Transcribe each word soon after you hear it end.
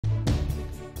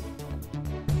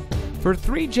For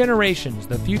 3 generations,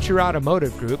 the Future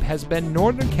Automotive Group has been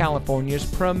Northern California's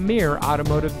premier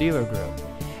automotive dealer group.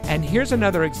 And here's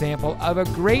another example of a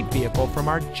great vehicle from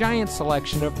our giant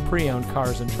selection of pre-owned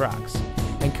cars and trucks.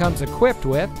 And comes equipped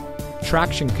with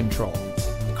traction control,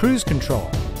 cruise control,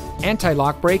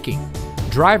 anti-lock braking,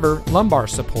 driver lumbar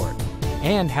support,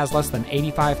 and has less than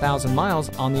 85,000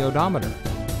 miles on the odometer.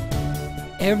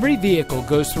 Every vehicle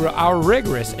goes through our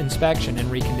rigorous inspection and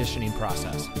reconditioning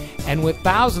process. And with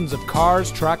thousands of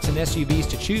cars, trucks, and SUVs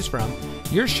to choose from,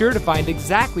 you're sure to find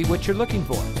exactly what you're looking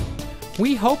for.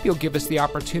 We hope you'll give us the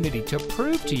opportunity to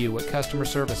prove to you what customer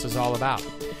service is all about.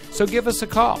 So give us a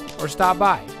call or stop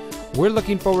by. We're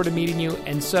looking forward to meeting you,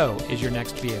 and so is your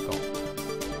next vehicle.